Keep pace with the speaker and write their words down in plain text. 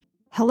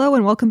Hello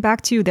and welcome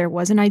back to There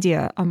Was an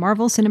Idea, a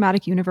Marvel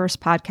Cinematic Universe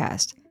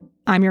podcast.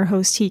 I'm your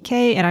host,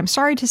 TK, and I'm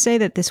sorry to say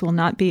that this will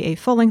not be a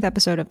full-length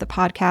episode of the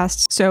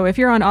podcast, so if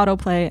you're on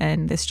autoplay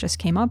and this just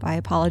came up, I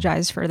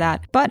apologize for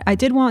that. But I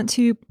did want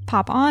to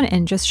pop on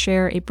and just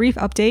share a brief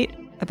update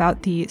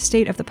about the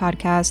state of the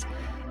podcast.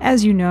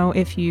 As you know,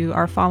 if you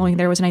are following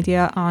There Was an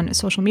Idea on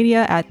social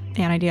media at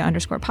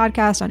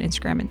anidea_podcast on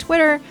Instagram and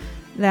Twitter,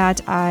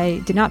 that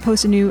I did not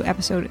post a new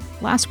episode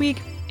last week.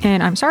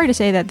 And I'm sorry to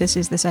say that this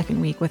is the second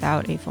week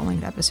without a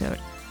full-length episode.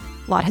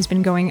 A lot has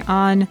been going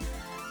on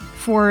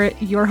for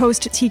your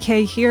host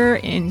TK here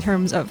in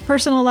terms of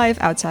personal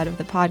life outside of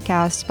the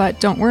podcast,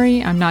 but don't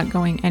worry, I'm not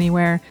going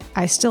anywhere.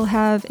 I still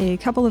have a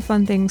couple of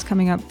fun things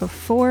coming up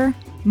before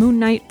Moon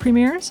Knight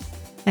premieres.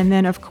 And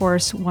then, of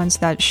course, once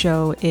that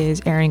show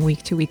is airing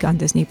week to week on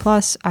Disney+,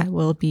 I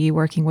will be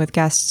working with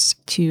guests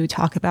to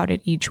talk about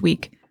it each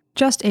week.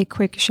 Just a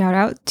quick shout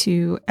out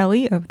to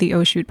Ellie of the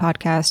Oh Shoot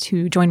podcast,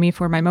 who joined me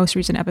for my most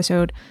recent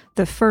episode,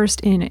 the first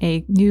in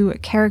a new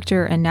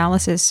character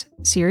analysis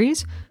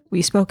series.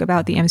 We spoke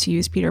about the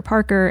MCU's Peter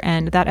Parker,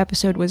 and that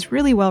episode was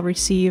really well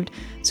received.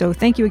 So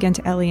thank you again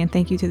to Ellie, and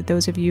thank you to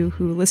those of you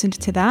who listened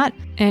to that.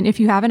 And if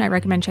you haven't, I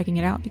recommend checking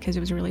it out because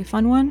it was a really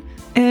fun one.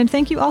 And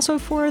thank you also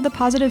for the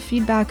positive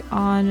feedback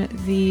on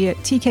the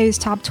TK's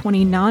Top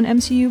 20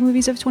 Non-MCU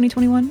Movies of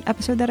 2021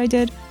 episode that I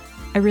did.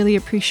 I really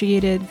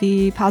appreciated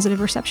the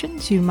positive reception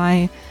to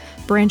my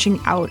branching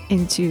out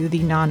into the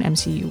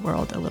non-MCU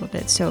world a little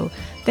bit. So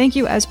thank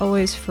you, as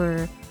always,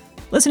 for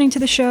listening to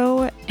the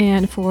show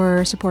and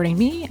for supporting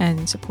me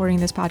and supporting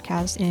this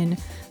podcast in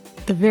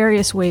the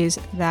various ways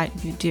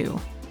that you do.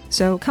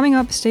 So coming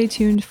up, stay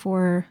tuned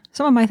for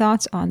some of my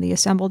thoughts on the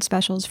assembled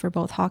specials for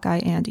both Hawkeye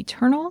and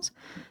Eternals,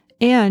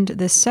 and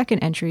the second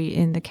entry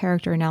in the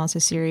character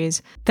analysis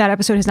series. That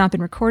episode has not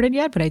been recorded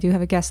yet, but I do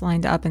have a guest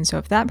lined up, and so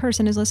if that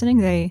person is listening,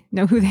 they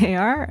know who they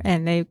are,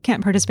 and they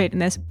can't participate in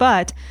this.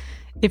 But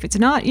if it's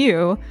not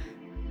you,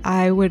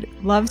 I would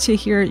love to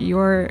hear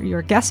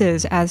your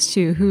guesses as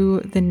to who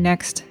the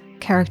next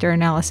character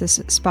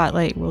analysis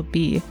spotlight will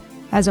be.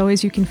 As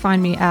always, you can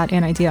find me at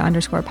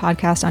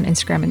anidea_podcast on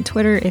Instagram and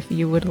Twitter if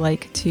you would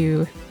like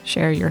to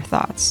share your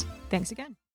thoughts. Thanks again.